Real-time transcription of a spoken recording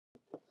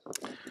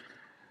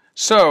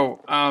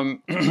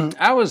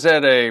I was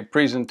at a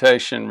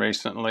presentation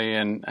recently,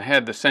 and I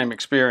had the same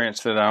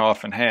experience that I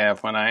often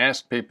have when I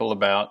ask people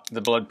about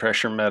the blood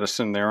pressure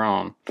medicine they're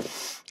on.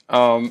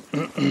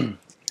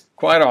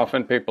 Quite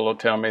often people will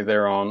tell me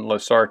they're on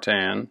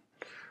Losartan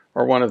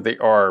or one of the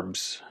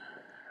ARBs.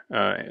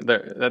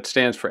 That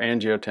stands for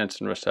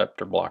angiotensin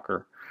receptor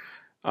blocker.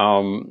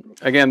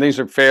 Again, these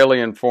are fairly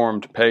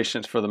informed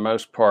patients for the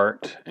most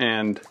part,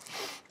 and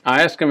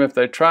I asked them if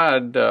they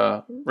tried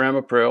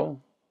ramipril,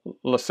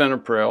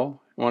 lisinopril,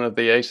 one of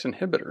the ACE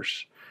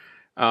inhibitors.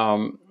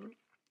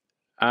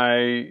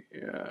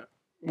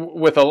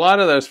 With a lot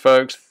of those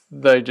folks,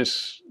 they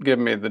just give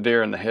me the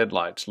deer in the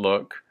headlights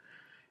look,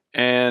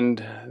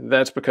 and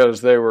that's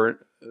because the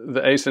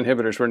ACE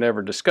inhibitors were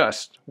never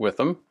discussed with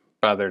them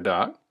by their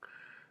doc.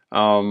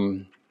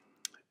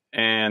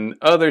 And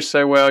others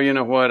say, well, you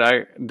know what,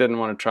 I didn't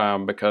want to try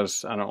them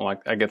because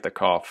I get the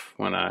cough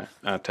when I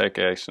take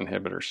ACE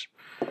inhibitors.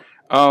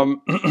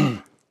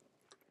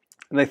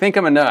 They think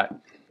I'm a nut,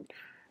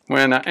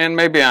 and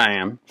maybe I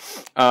am,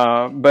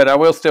 but I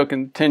will still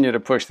continue to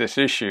push this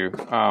issue.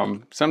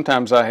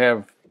 Sometimes I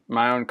have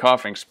my own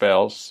coughing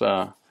spells,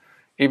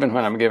 even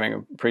when I'm giving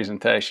a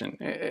presentation.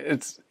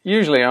 It's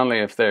usually only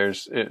if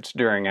it's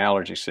during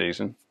allergy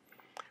season.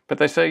 But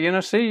they say, you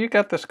know, see, you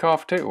got this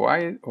cough too.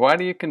 Why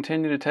do you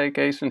continue to take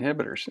ACE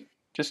inhibitors?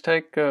 Just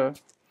take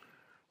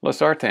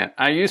Losartan.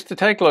 I used to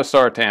take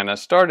Losartan. I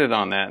started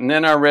on that, and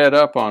then I read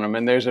up on them,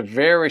 and there's a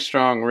very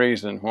strong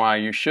reason why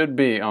you should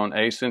be on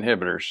ACE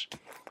inhibitors,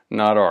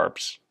 not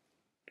ARBs.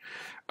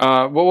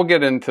 But we'll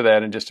get into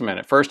that in just a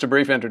minute. First, a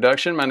brief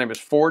introduction. My name is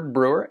Ford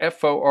Brewer,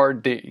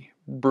 F-O-R-D,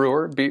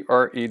 Brewer,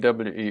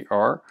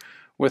 B-R-E-W-E-R,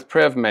 with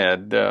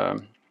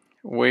PrevMed.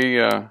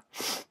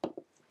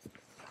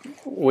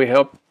 We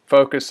help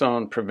focus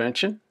on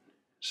prevention,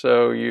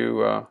 so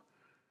you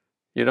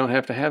don't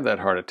have to have that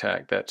heart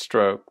attack, that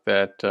stroke,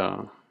 that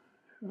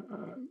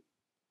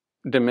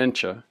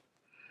dementia,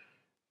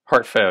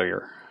 heart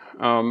failure.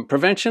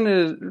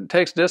 Prevention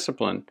takes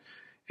discipline,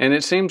 and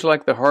it seems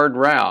like the hard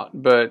route,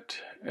 but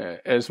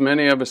as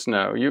many of us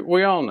know,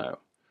 we all know,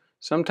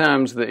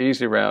 sometimes the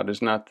easy route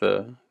is not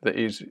the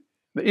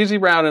easy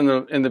route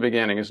in the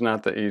beginning is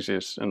not the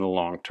easiest in the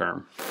long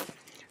term.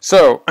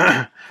 So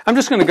I'm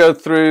just going to go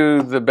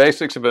through the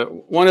basics of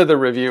one of the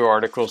review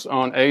articles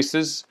on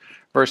ACEs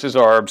versus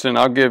ARBs, and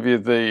I'll give you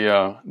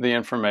the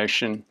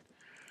information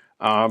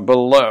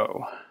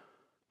below.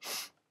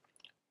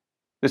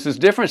 This is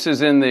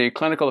differences in the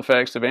clinical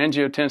effects of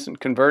angiotensin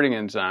converting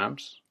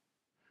enzymes,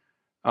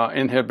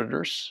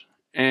 inhibitors,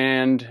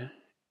 and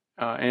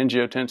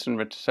angiotensin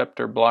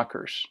receptor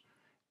blockers.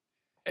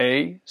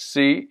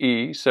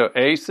 ACE, so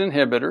ACE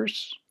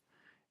inhibitors,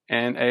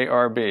 and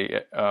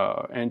ARB,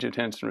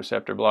 angiotensin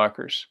receptor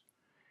blockers.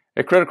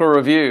 A critical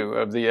review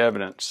of the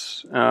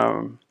evidence.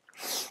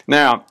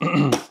 Now,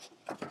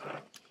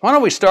 why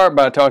don't we start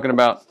by talking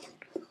about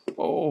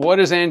what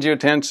is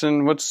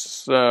angiotensin,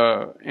 what's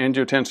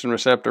angiotensin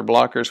receptor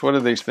blockers, what do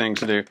these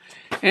things do?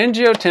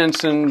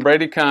 Angiotensin,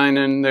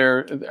 bradykinin,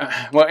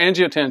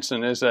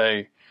 angiotensin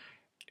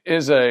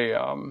is a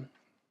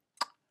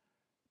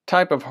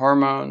type of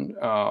hormone,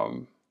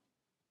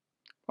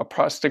 a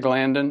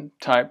prostaglandin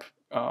type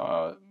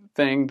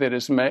thing that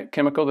is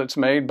chemical that's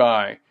made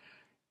by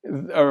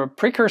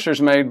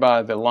precursors made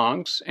by the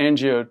lungs,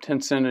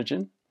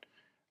 angiotensinogen,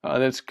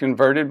 that's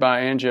converted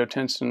by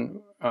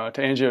angiotensin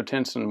to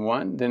angiotensin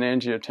 1, then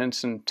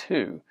angiotensin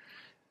 2.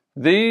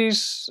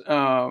 These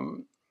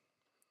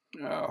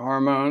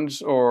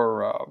hormones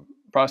or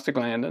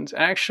prostaglandins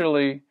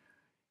actually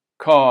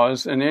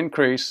cause an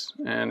increase,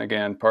 and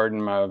again,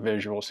 pardon my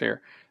visuals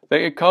here,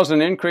 they cause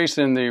an increase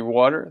in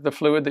the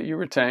fluid that you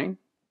retain,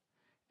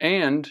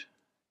 and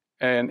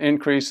an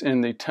increase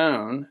in the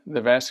tone,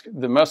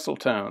 the muscle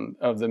tone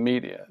of the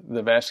media,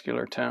 the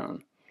vascular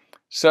tone.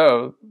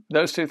 So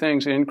those two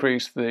things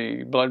increase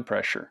the blood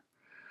pressure.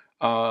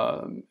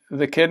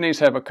 The kidneys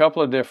have a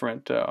couple of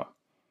different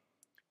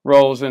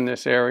roles in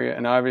this area,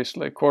 and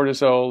obviously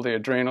cortisol, the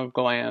adrenal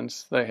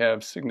glands, they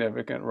have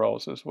significant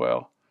roles as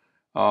well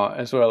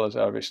as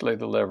obviously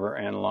the liver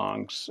and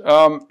lungs.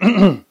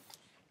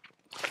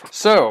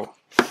 So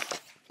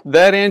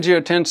that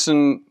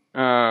angiotensin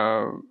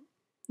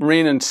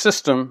renin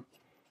system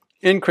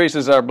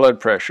increases our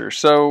blood pressure.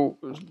 So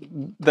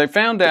they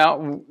found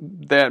out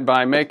that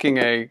by making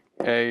a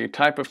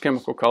type of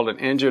chemical called an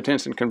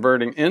angiotensin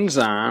converting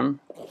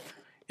enzyme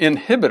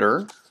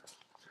inhibitor,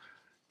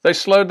 they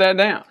slowed that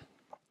down.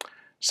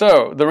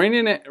 So the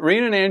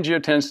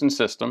renin-angiotensin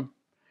system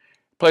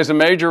plays a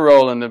major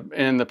role in the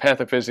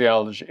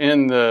pathophysiology,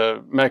 in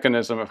the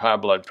mechanism of high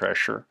blood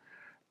pressure.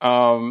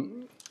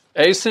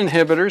 ACE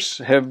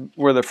inhibitors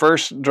were the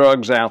first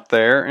drugs out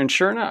there, and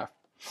sure enough,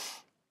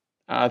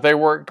 they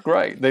worked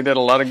great. They did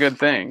a lot of good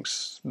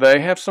things. They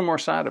have some more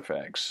side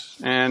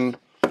effects, and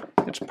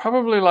it's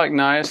probably like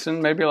niacin,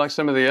 maybe like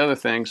some of the other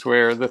things,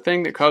 where the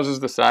thing that causes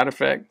the side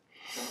effect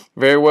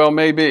very well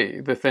may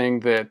be the thing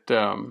that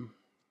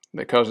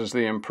causes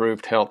the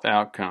improved health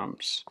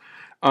outcomes.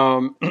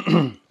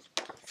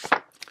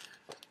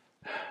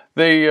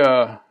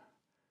 The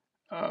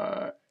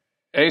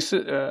ACEs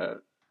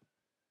and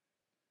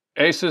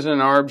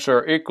ARBs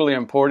are equally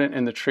important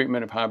in the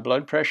treatment of high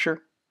blood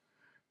pressure.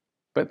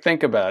 But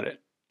think about it.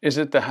 Is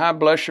it the high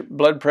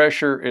blood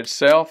pressure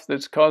itself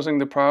that's causing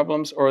the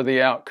problems, or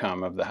the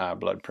outcome of the high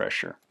blood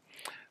pressure?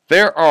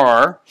 There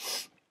are,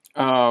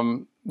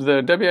 the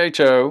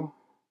WHO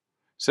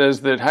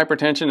says that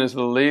hypertension is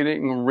the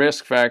leading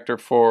risk factor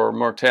for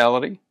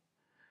mortality.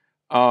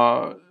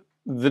 The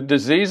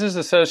diseases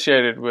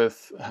associated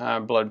with high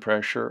blood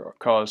pressure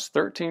cause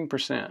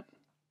 13%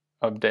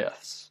 of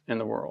deaths in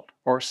the world,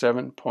 or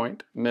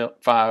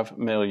 7.5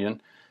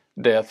 million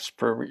deaths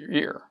per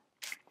year.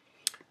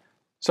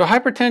 So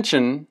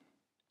hypertension,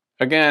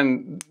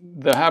 again,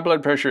 the high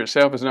blood pressure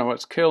itself is not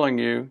what's killing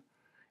you.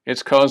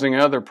 It's causing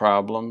other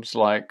problems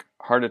like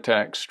heart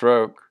attack,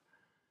 stroke,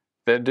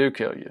 that do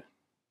kill you.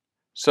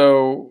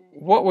 So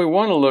what we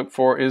want to look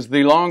for is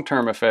the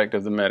long-term effect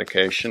of the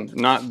medication,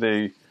 not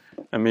the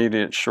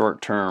immediate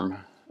short-term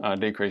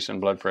decrease in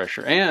blood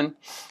pressure. And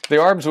the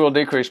ARBs will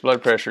decrease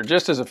blood pressure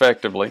just as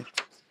effectively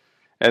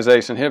as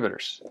ACE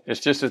inhibitors. It's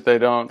just that they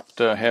don't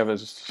have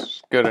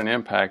as good an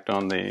impact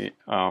on the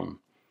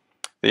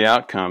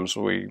outcomes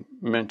we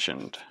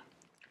mentioned.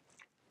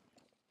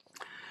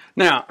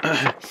 Now,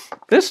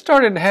 this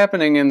started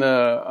happening in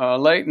the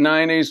late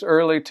 90s,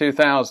 early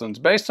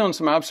 2000s, based on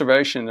some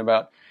observation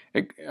about,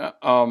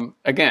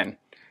 again,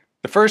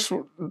 the first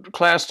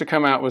class to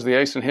come out was the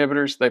ACE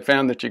inhibitors. They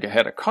found that you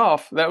had a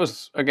cough. That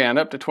was, again,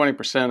 up to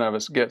 20% of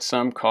us get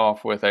some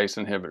cough with ACE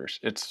inhibitors.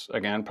 It's,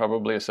 again,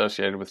 probably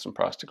associated with some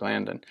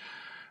prostaglandin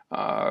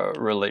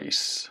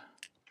release.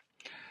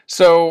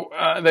 So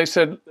they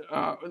said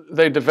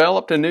they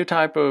developed a new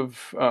type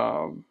of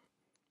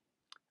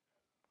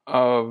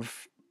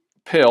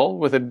pill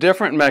with a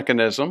different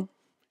mechanism.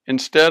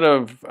 Instead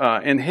of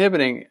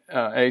inhibiting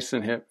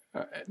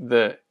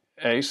the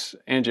ACE,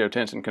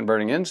 angiotensin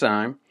converting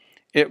enzyme,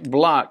 it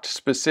blocked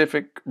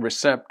specific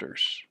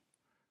receptors.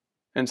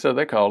 And so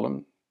they called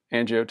them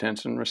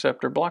angiotensin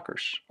receptor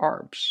blockers,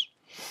 ARBs.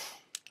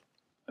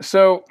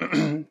 So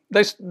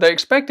they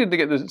expected to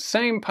get the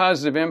same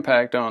positive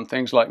impact on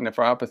things like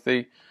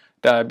nephropathy,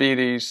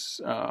 diabetes,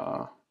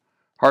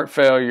 heart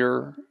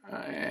failure,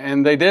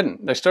 and they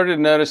didn't. They started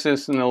to notice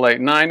this in the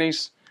late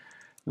 90s.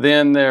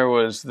 Then there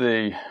was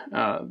the,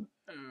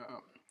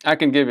 I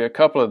can give you a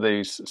couple of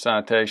these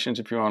citations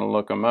if you want to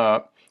look them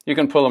up. You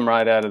can pull them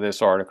right out of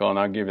this article, and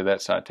I'll give you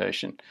that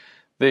citation.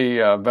 The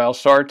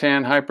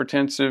Losartan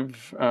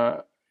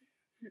hypertensive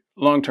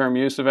long-term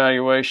use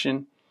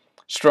evaluation.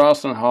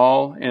 Strauss and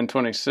Hall in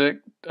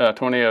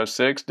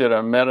 2006 did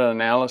a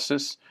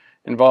meta-analysis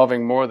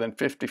involving more than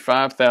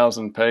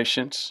 55,000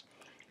 patients.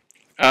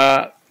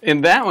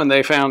 In that one,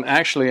 they found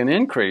actually an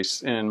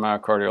increase in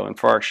myocardial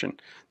infarction.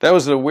 That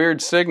was a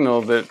weird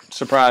signal that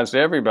surprised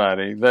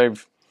everybody.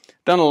 They've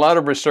done a lot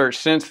of research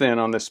since then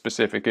on this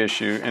specific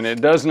issue, and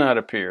it does not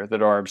appear that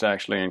ARBs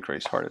actually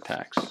increase heart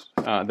attacks.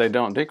 They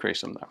don't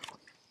decrease them,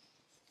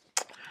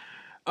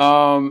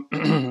 though.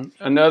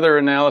 Another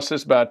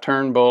analysis by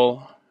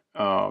Turnbull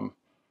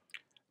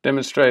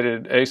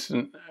demonstrated ACE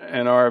and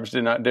ARBs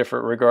did not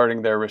differ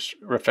regarding their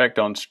effect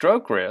on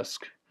stroke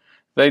risk.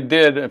 They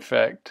did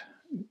affect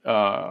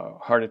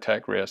heart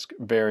attack risk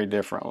very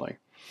differently.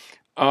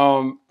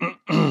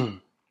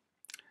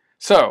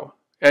 So,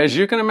 as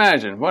you can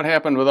imagine, what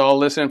happened with all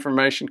this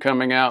information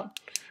coming out?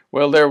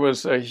 Well, there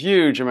was a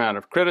huge amount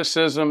of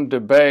criticism,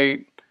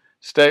 debate,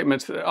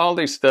 statements that all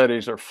these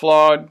studies are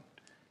flawed.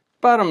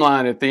 Bottom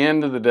line, at the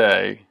end of the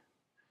day,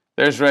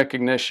 there's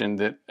recognition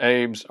that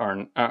ACE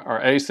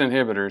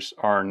inhibitors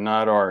are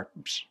not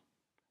ARBs.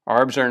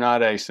 ARBs are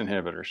not ACE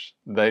inhibitors.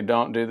 They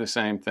don't do the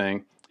same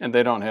thing, and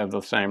they don't have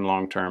the same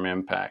long-term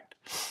impact.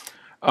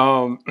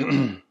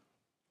 In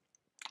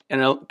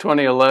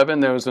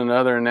 2011, there was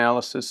another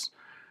analysis.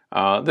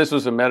 This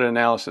was a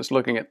meta-analysis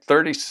looking at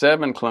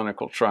 37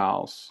 clinical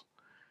trials,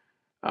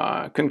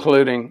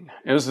 concluding,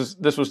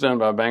 this was done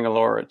by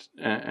Bangalore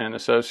and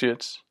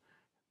Associates.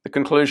 The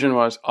conclusion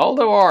was,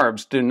 although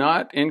ARBs do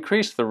not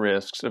increase the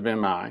risks of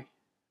MI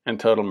and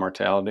total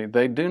mortality,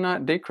 they do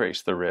not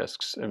decrease the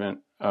risks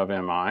of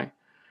MI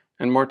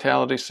and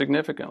mortality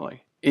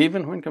significantly,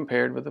 even when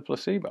compared with the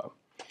placebo.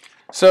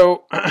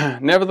 So,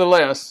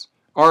 nevertheless,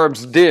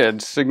 ARBs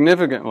did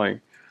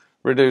significantly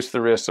reduce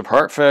the risks of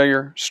heart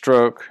failure,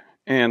 stroke,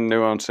 and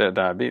new onset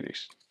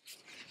diabetes.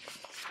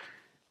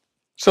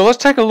 So let's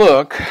take a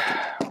look.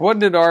 What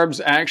did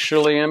ARBs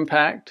actually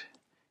impact?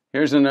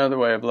 Here's another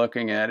way of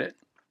looking at it.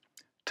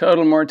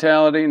 Total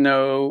mortality,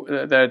 no,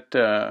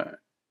 that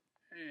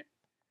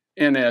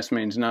NS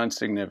means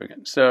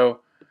non-significant.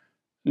 So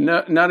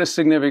not a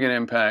significant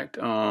impact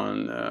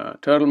on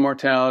total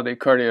mortality.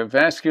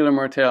 Cardiovascular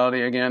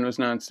mortality, again, was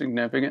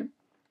non-significant.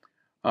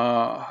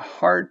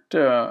 Heart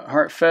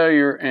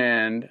failure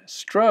and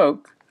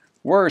stroke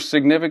were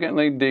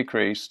significantly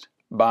decreased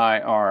by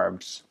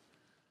ARBs.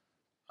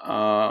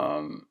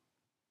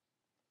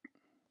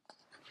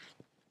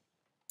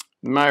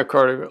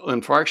 Myocardial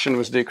infarction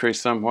was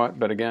decreased somewhat,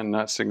 but again,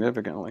 not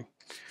significantly.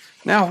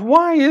 Now,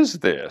 why is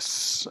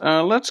this?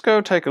 Let's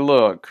go take a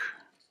look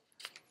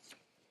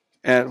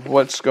at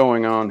what's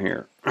going on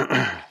here.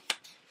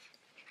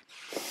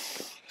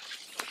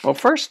 Well,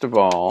 first of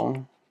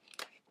all,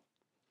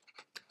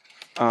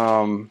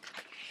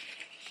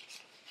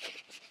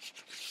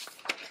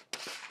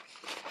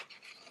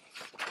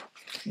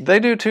 they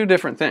do two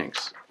different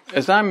things.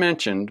 As I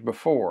mentioned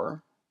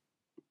before,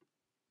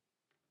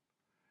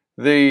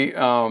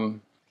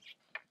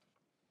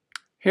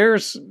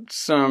 here's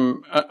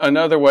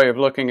another way of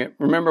looking at.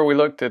 Remember, we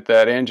looked at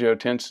that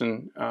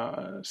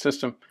angiotensin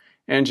system,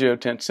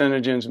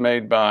 angiotensinogens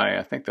made by,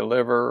 I think, the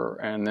liver,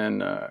 and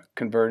then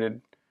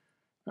converted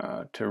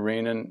to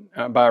renin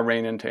by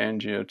renin to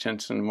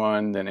angiotensin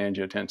 1, then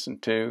angiotensin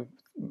 2.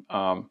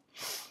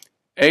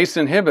 ACE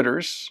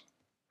inhibitors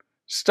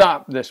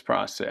stop this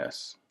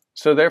process,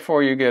 so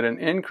therefore you get an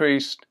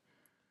increased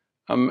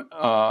amount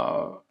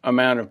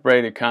of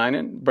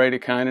bradykinin.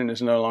 Bradykinin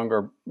is no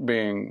longer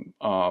being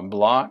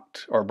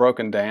blocked or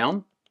broken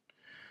down.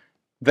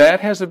 That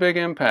has a big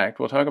impact.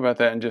 We'll talk about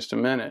that in just a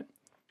minute.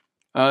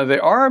 The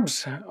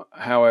ARBs,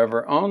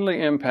 however,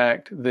 only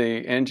impact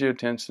the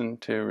angiotensin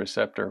 2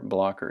 receptor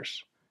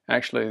blockers.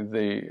 Actually,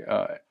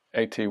 the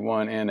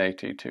AT1 and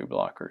AT2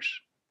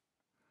 blockers.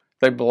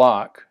 They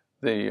block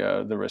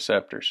the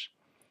receptors.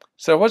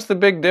 So what's the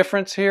big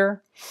difference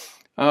here?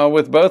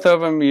 With both of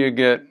them, you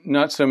get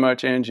not so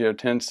much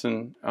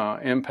angiotensin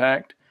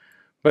impact,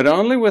 but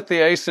only with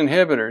the ACE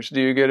inhibitors do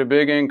you get a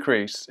big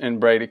increase in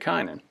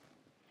bradykinin.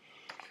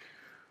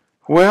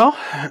 Well,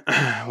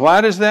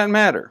 why does that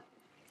matter?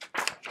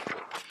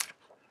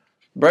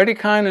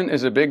 Bradykinin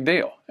is a big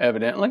deal,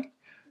 evidently.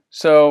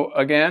 So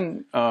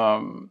again,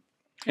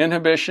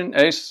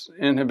 ACE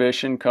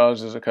inhibition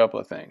causes a couple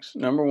of things.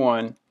 Number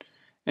one,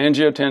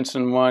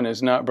 angiotensin 1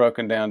 is not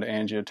broken down to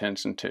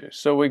angiotensin 2.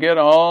 So we get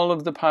all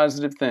of the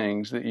positive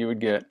things that you would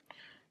get.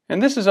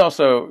 And this is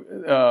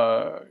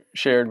also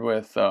shared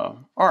with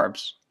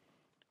ARBs.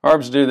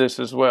 ARBs do this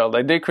as well.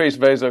 They decrease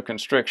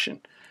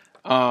vasoconstriction.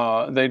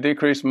 They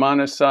decrease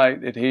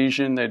monocyte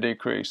adhesion. They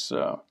decrease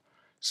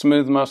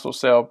smooth muscle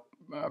cell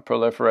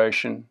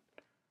proliferation,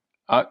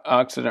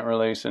 oxidant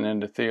release, and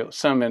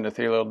some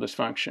endothelial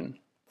dysfunction.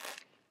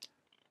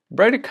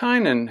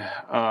 Bradykinin,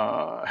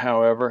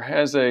 however,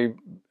 has a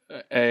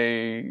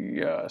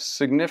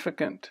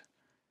significant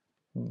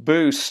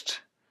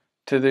boost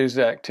to these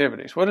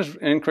activities. What does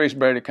increased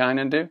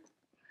bradykinin do?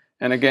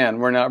 And again,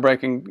 we're not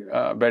breaking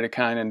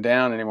bradykinin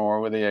down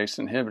anymore with the ACE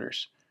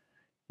inhibitors.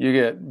 You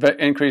get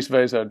increased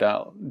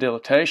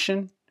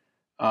vasodilatation,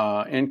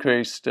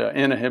 increased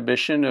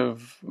inhibition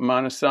of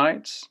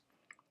monocytes.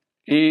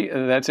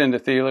 That's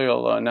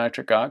endothelial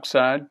nitric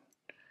oxide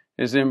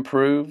is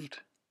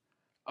improved.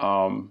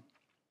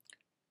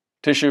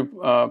 Tissue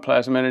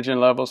plasminogen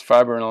levels,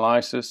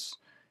 fibrinolysis,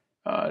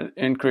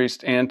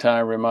 increased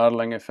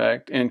anti-remodeling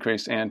effect,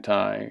 increased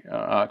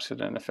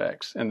antioxidant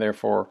effects, and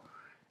therefore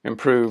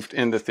improved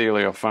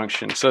endothelial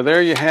function. So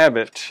there you have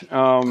it.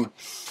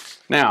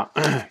 Now,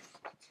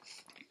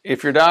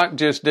 if your doc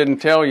just didn't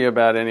tell you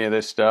about any of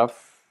this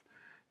stuff,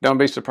 don't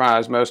be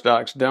surprised. Most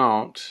docs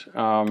don't.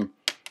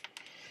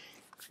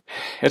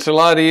 It's a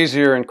lot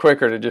easier and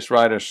quicker to just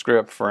write a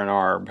script for an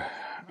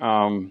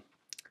ARB.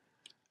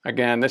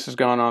 Again, this has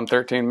gone on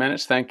 13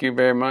 minutes. Thank you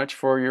very much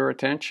for your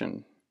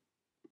attention.